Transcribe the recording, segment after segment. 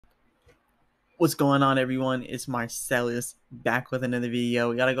What's going on, everyone? It's Marsellis back with another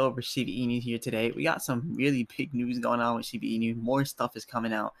video. We gotta go over Shiba Inu here today. We got some really big news going on with Shiba Inu. More stuff is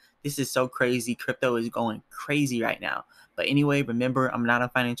coming out. This is so crazy. Crypto is going crazy right now. But anyway, remember, I'm not a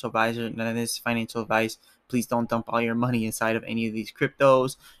financial advisor. None of this is financial advice. Please don't dump all your money inside of any of these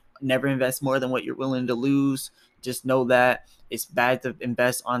cryptos. Never invest more than what you're willing to lose. Just know that it's bad to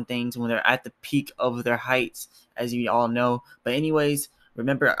invest on things when they're at the peak of their heights, as you all know. But anyways,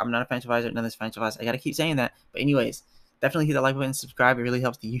 remember, I'm not a financial advisor. None of this financial advice. I gotta keep saying that. But anyways, definitely hit the like button and subscribe. It really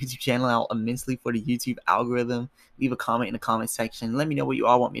helps the YouTube channel out immensely for the YouTube algorithm. Leave a comment in the comment section. Let me know what you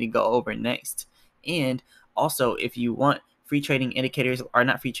all want me to go over next. And also, if you want free trading indicators, or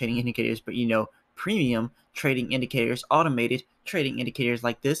not free trading indicators, but premium trading indicators, automated trading indicators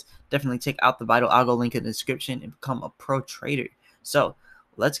like this, definitely check out the Vital Algo link in the description and become a pro trader. So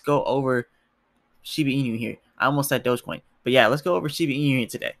let's go over Shiba Inu here. I almost said Dogecoin. But yeah, let's go over Shiba Inu here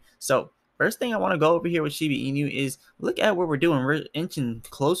today. So first thing I want to go over here with Shiba Inu is look at what we're doing. We're inching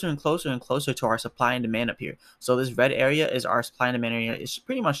closer and closer and closer to our supply and demand up here. So this red area is our supply and demand area. It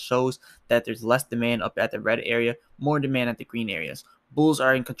pretty much shows that there's less demand up at the red area, more demand at the green areas. Bulls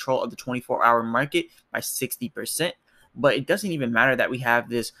are in control of the 24-hour market by 60%. But it doesn't even matter that we have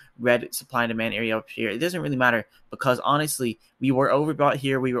this red supply and demand area up here. It doesn't really matter because honestly, we were overbought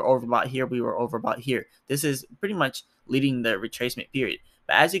here, we were overbought here, we were overbought here. This is pretty much leading the retracement period.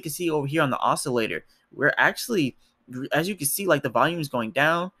 But as you can see over here on the oscillator, we're actually, as you can see, like the volume is going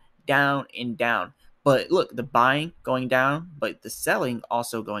down, down, and down. But look, the buying going down, but the selling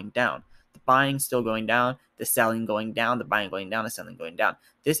also going down. The buying still going down, the selling going down, the buying going down, the selling going down.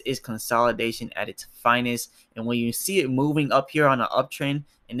 This is consolidation at its finest. And when you see it moving up here on an uptrend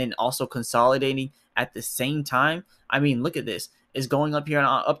and then also consolidating at the same time, I mean, look at this. It's going up here on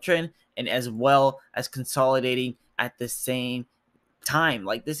an uptrend and as well as consolidating at the same time.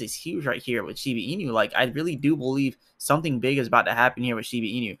 Like, this is huge right here with Shiba Inu. Like, I really do believe something big is about to happen here with Shiba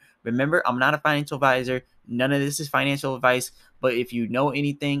Inu. Remember, I'm not a financial advisor. None of this is financial advice. But if you know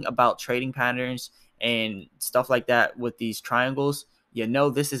anything about trading patterns and stuff like that with these triangles, you know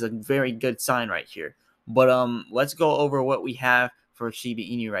this is a very good sign right here. But let's go over what we have for Shiba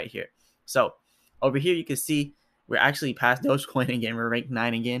Inu right here. So over here you can see we're actually past Dogecoin again. We're ranked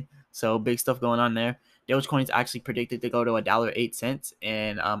 9 again. So big stuff going on there. Dogecoin is actually predicted to go to $1.08,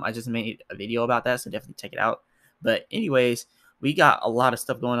 and I just made a video about that, so definitely check it out. But anyways, we got a lot of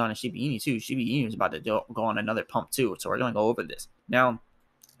stuff going on in Shiba Inu too. Shiba Inu is about to go on another pump too, so we're going to go over this. Now,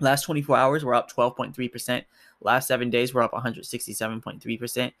 last 24 hours, we're up 12.3%. Last 7 days, we're up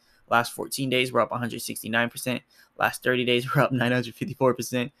 167.3%. Last 14 days, we're up 169%. Last 30 days, we're up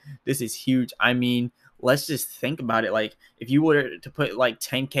 954%. This is huge. I mean, let's just think about it. Like, if you were to put like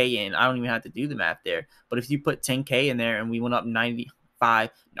 10K in, I don't even have to do the math there, but if you put 10K in there and we went up 95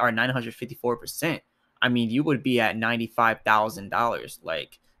 or 954%, I mean, you would be at $95,000.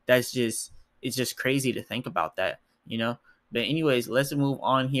 Like, it's just crazy to think about that, you know? But anyways, let's move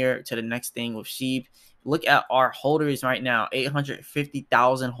on here to the next thing with Shib. Look at our holders right now.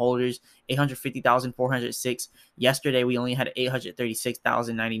 850,000 holders, 850,406. Yesterday, we only had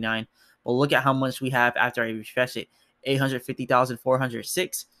 836,099. But look at how much we have after I refresh it.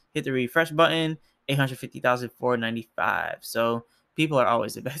 850,406. Hit the refresh button. 850,495. So people are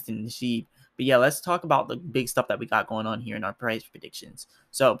always investing in the Shib. But yeah, let's talk about the big stuff that we got going on here in our price predictions.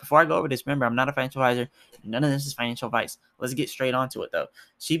 So before I go over this, remember, I'm not a financial advisor. None of this is financial advice. Let's get straight onto it, though.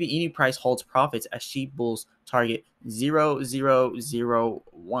 Shiba Inu price holds profits as Shib Bulls target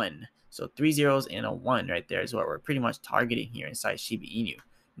 0001. So 3 zeros and a 1 right there is what we're pretty much targeting here inside Shiba Inu.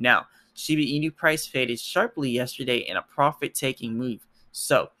 Now, Shiba Inu price faded sharply yesterday in a profit-taking move.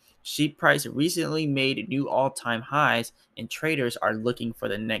 So Shib price recently made new all-time highs, and traders are looking for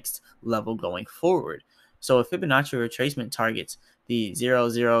the next level going forward. So a Fibonacci retracement targets the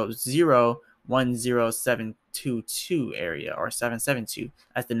 0.00722 area, or 772,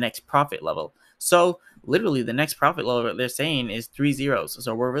 as the next profit level. So literally the next profit level they're saying is 3 zeros.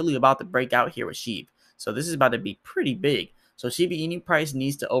 So we're really about to break out here with Shib. So this is about to be pretty big. So Shiba Inu price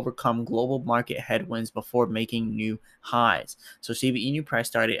needs to overcome global market headwinds before making new highs. So Shiba Inu price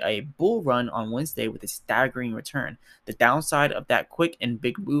started a bull run on Wednesday with a staggering return. The downside of that quick and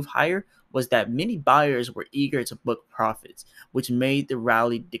big move higher was that many buyers were eager to book profits, which made the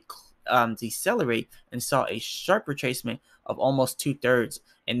rally decelerate and saw a sharp retracement of almost 2/3.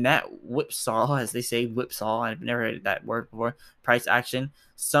 And that whipsaw, as they say, whipsaw, I've never heard that word before, price action,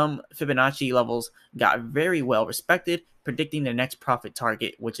 some Fibonacci levels got very well respected, predicting the next profit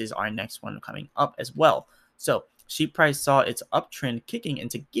target, which is our next one coming up as well. So Shib price saw its uptrend kicking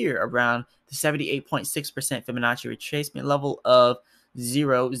into gear around the 78.6% Fibonacci retracement level of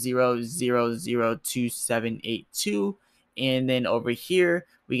 0.00002782. And then over here,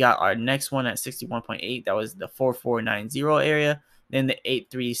 we got our next one at 61.8. That was the 4490 area. Then the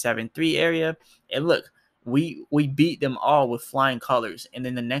 8373 area. And look, we beat them all with flying colors. And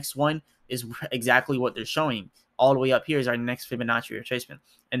then the next one is exactly what they're showing. All the way up here is our next Fibonacci retracement.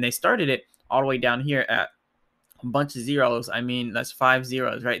 And they started it all the way down here at a bunch of zeros. I mean, that's 5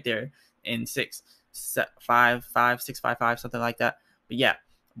 zeros right there in 655 something like that. But yeah,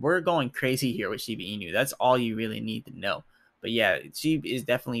 we're going crazy here with Shiba Inu. That's all you really need to know. But yeah, Shib is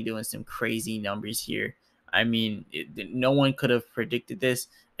definitely doing some crazy numbers here. I mean, no one could have predicted this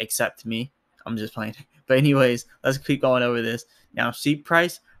except me. I'm just playing. But anyways, let's keep going over this. Now, Shib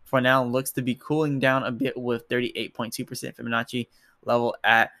price for now looks to be cooling down a bit with 38.2% Fibonacci level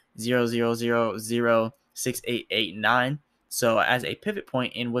at 0.00006889. So as a pivot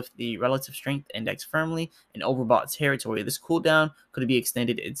point and with the relative strength index firmly in overbought territory, this cooldown could be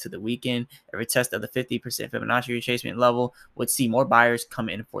extended into the weekend. A retest of the 50% Fibonacci retracement level would see more buyers come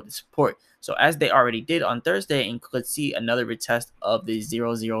in for the support. So as they already did on Thursday, and could see another retest of the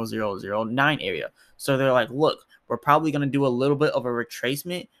 0.0009 area. So they're like, look, we're probably going to do a little bit of a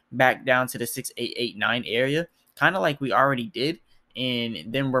retracement back down to the 6889 area, kind of like we already did.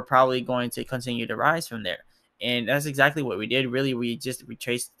 And then we're probably going to continue to rise from there. And that's exactly what we did. Really, we just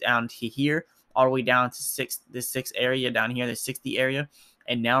retraced down to here, all the way down to this 6 area down here, the 60 area.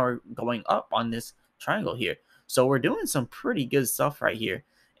 And now we're going up on this triangle here. So we're doing some pretty good stuff right here.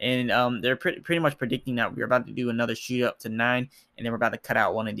 And they're pretty much predicting that we're about to do another shoot up to 9. And then we're about to cut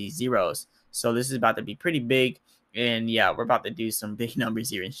out one of these zeros. So this is about to be pretty big. And yeah, we're about to do some big numbers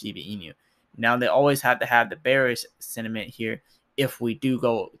here in Shiba Inu. Now, they always have to have the bearish sentiment here if we do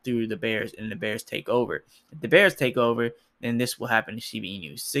go through the bears and the bears take over. If the bears take over, then this will happen to Shiba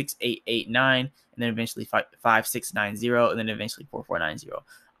Inu 6889, and then eventually 5690, and then eventually 4490.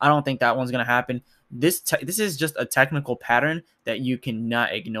 I don't think that one's gonna happen. This is just a technical pattern that you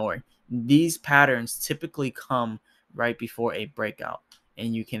cannot ignore. These patterns typically come right before a breakout,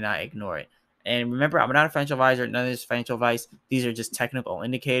 and you cannot ignore it. And remember, I'm not a financial advisor. None of this is financial advice. These are just technical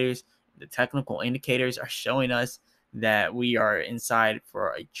indicators. The technical indicators are showing us that we are inside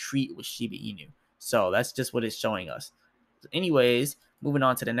for a treat with Shiba Inu. So that's just what it's showing us. So anyways, moving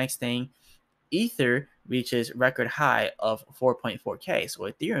on to the next thing. Ether reaches record high of 4.4K. So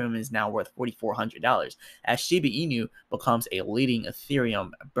Ethereum is now worth $4,400 as Shiba Inu becomes a leading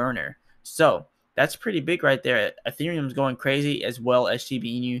Ethereum burner. So that's pretty big right there. Ethereum's going crazy as well as Shiba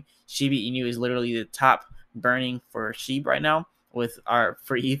Inu. Shiba Inu is literally the top burning for Shib right now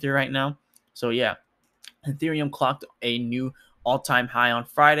for Ether right now. So yeah, Ethereum clocked a new all-time high on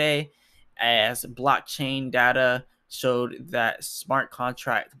Friday as blockchain data showed that smart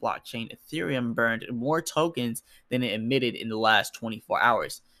contract blockchain Ethereum burned more tokens than it emitted in the last 24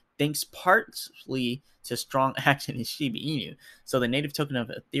 hours, thanks partly to strong action in Shiba Inu. So the native token of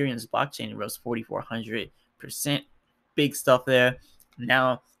Ethereum's blockchain rose 4,400%. Big stuff there.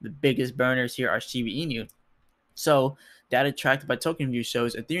 Now the biggest burners here are Shiba Inu. So data tracked by TokenView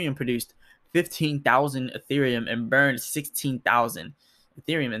shows Ethereum produced 15,000 Ethereum and burned 16,000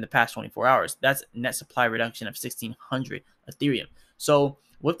 Ethereum in the past 24 hours. That's net supply reduction of 1,600 Ethereum. So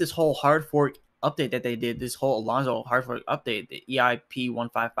with this whole hard fork update that they did, this whole Alonzo hard fork update, the EIP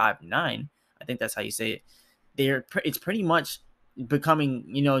 1559, I think that's how you say it. It's pretty much becoming,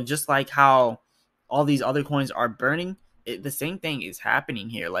 just like how all these other coins are burning. The same thing is happening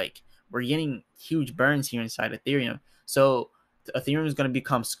here. Like, we're getting huge burns here inside Ethereum. So Ethereum is going to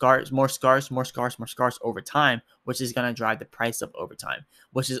become more scarce over time, which is going to drive the price up over time,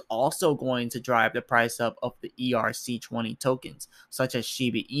 which is also going to drive the price up of the ERC20 tokens, such as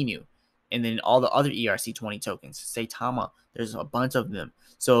Shiba Inu, and then all the other ERC20 tokens, Saitama. There's a bunch of them.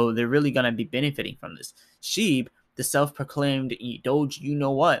 So they're really going to be benefiting from this. Shib, the self-proclaimed Doge,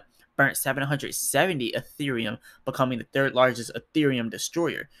 burnt 770 Ethereum, becoming the third largest Ethereum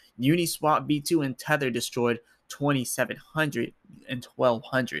destroyer. Uniswap, B2, and Tether destroyed 2,700 and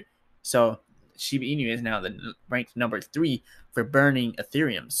 1,200. So Shiba Inu is now ranked number 3 for burning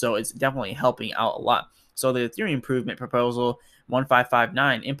Ethereum. So it's definitely helping out a lot. So the Ethereum Improvement Proposal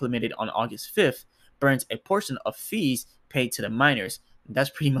 1559, implemented on August 5th, burns a portion of fees paid to the miners. That's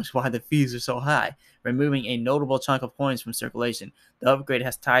pretty much why the fees are so high, removing a notable chunk of coins from circulation. The upgrade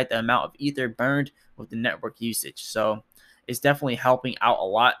has tied the amount of Ether burned with the network usage. So it's definitely helping out a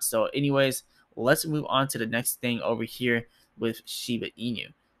lot. So anyways, let's move on to the next thing over here with Shiba Inu.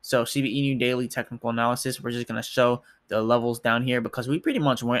 So Shiba Inu daily technical analysis, we're just going to show the levels down here because we pretty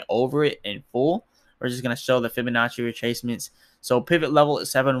much went over it in full. We're just going to show the Fibonacci retracements. So pivot level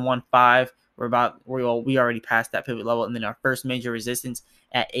is 715, we already passed that pivot level, and then our first major resistance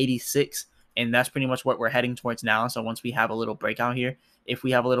at 86, and that's pretty much what we're heading towards now. So once we have a little breakout here, if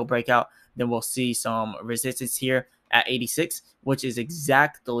we have a little breakout, then we'll see some resistance here at 86, which is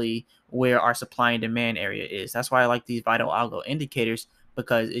exactly where our supply and demand area is. That's why I like these vital algo indicators,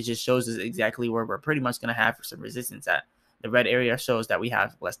 because it just shows us exactly where we're pretty much going to have some resistance at. The red area shows that we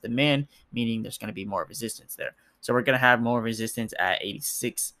have less demand, meaning there's going to be more resistance there. So we're going to have more resistance at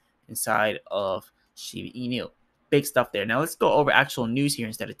 86 inside of Shiba Inu. Big stuff there. Now let's go over actual news here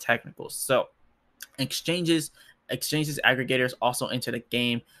instead of technicals. So exchanges aggregators also enter the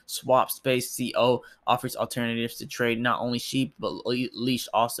game. Swap Space CO offers alternatives to trade not only Sheep but Leash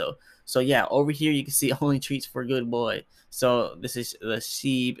also. So yeah, over here you can see only treats for good boy. So this is the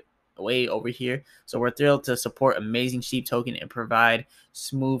Shib way over here. So we're thrilled to support amazing Sheep token and provide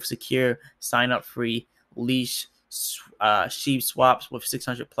smooth, secure, sign up free Leash Sheep swaps with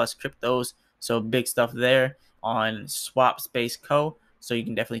 600 plus cryptos. So big stuff there on Swap Space Co. So you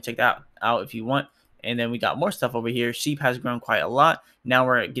can definitely check that out if you want. And then we got more stuff over here. Sheep has grown quite a lot. Now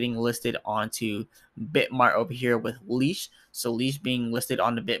we're getting listed onto Bitmart over here with Leash. So Leash being listed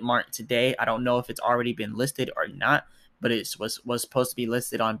on the Bitmart today. I don't know if it's already been listed or not, but it was supposed to be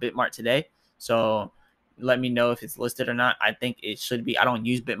listed on Bitmart today. So let me know if it's listed or not. I think it should be. I don't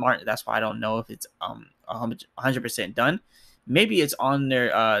use Bitmart. That's why I don't know if it's 100% done. Maybe it's on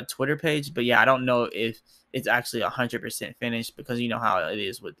their Twitter page, but yeah, I don't know if it's actually 100% finished, because you know how it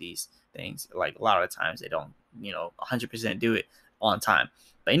is with these things. Like a lot of times they don't 100% do it on time.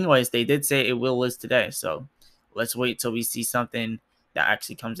 But anyways, they did say it will list today, so let's wait till we see something that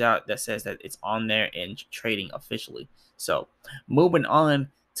actually comes out that says that it's on there and trading officially. So moving on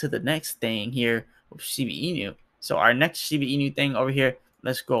to the next thing here with Shiba Inu. So our next Shiba Inu thing over here,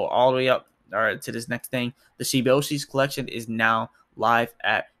 let's go all the way up to this next thing. The Shiboshis collection is now live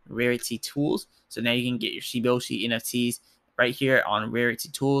at Rarity Tools. So now you can get your Shiboshi NFTs right here on Rarity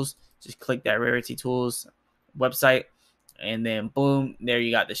Tools. Just click that Rarity Tools website, and then boom, there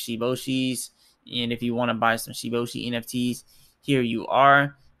you got the Shiboshis. And if you want to buy some Shiboshi NFTs, here you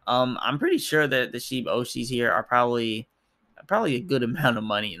are. I'm pretty sure that the Shiboshis here are probably a good amount of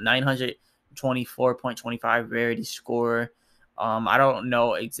money. 924.25 rarity score. I don't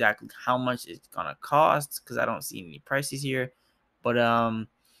know exactly how much it's gonna cost because I don't see any prices here, but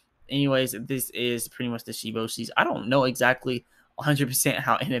anyways, this is pretty much the Shiboshis. I don't know exactly 100%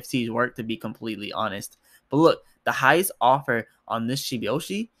 how NFTs work, to be completely honest. But look, the highest offer on this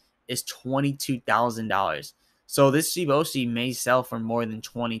Shiboshi is $22,000. So this Shiboshi may sell for more than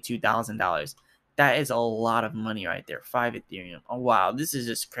 $22,000. That is a lot of money right there. 5 Ethereum. Oh, wow. This is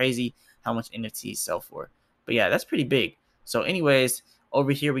just crazy how much NFTs sell for. But yeah, that's pretty big. So anyways,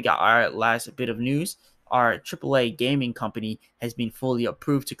 over here we got our last bit of news. Our AAA gaming company has been fully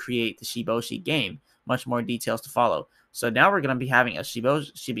approved to create the Shiboshi game. Much more details to follow. So now we're going to be having a Shiba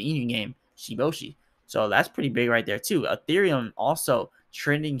Inu game, Shiboshi. So that's pretty big right there too. Ethereum also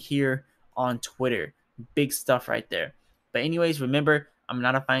trending here on Twitter. Big stuff right there. But anyways, remember, I'm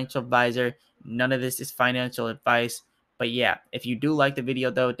not a financial advisor. None of this is financial advice. But yeah, if you do like the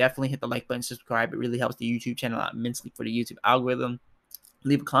video though, definitely hit the like button, subscribe. It really helps the YouTube channel out immensely for the YouTube algorithm.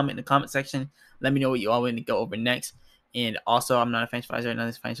 Leave a comment in the comment section. Let me know what you all want to go over next. And also, I'm not a financial advisor. None of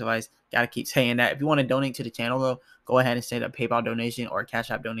this financial advice. Gotta keep saying that. If you want to donate to the channel, though, go ahead and send a PayPal donation or a Cash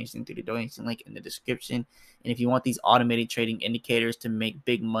App donation through the donation link in the description. And if you want these automated trading indicators to make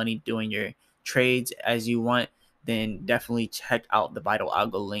big money doing your trades as you want, then definitely check out the Vital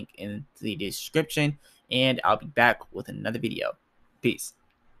Algo link in the description. And I'll be back with another video. Peace.